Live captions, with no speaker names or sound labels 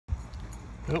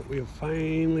Well, we have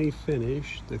finally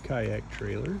finished the kayak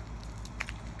trailer.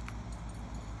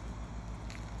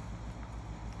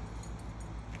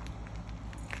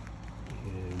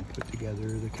 And put together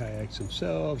the kayaks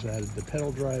themselves, added the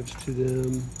pedal drives to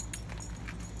them.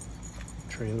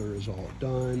 Trailer is all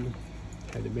done.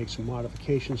 Had to make some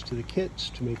modifications to the kits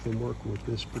to make them work with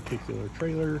this particular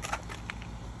trailer.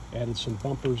 Added some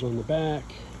bumpers on the back.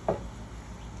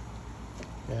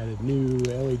 Added new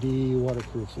LED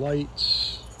waterproof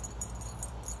lights.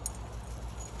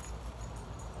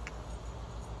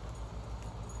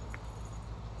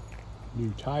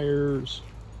 New tires.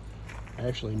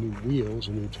 Actually new wheels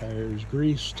and new tires.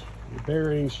 Greased the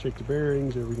bearings, checked the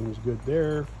bearings, everything's good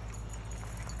there.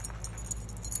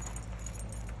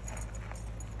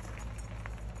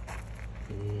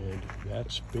 And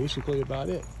that's basically about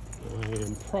it. I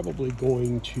am probably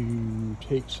going to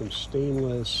take some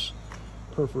stainless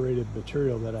perforated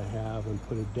material that I have and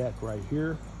put a deck right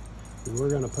here. And we're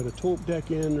going to put a tool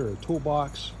deck in, or a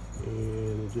toolbox,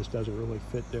 and it just doesn't really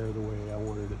fit there the way I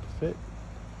wanted it to fit.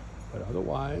 But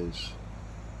otherwise,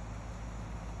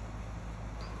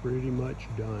 pretty much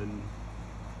done.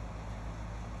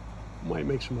 Might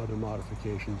make some other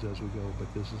modifications as we go,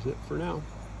 but this is it for now.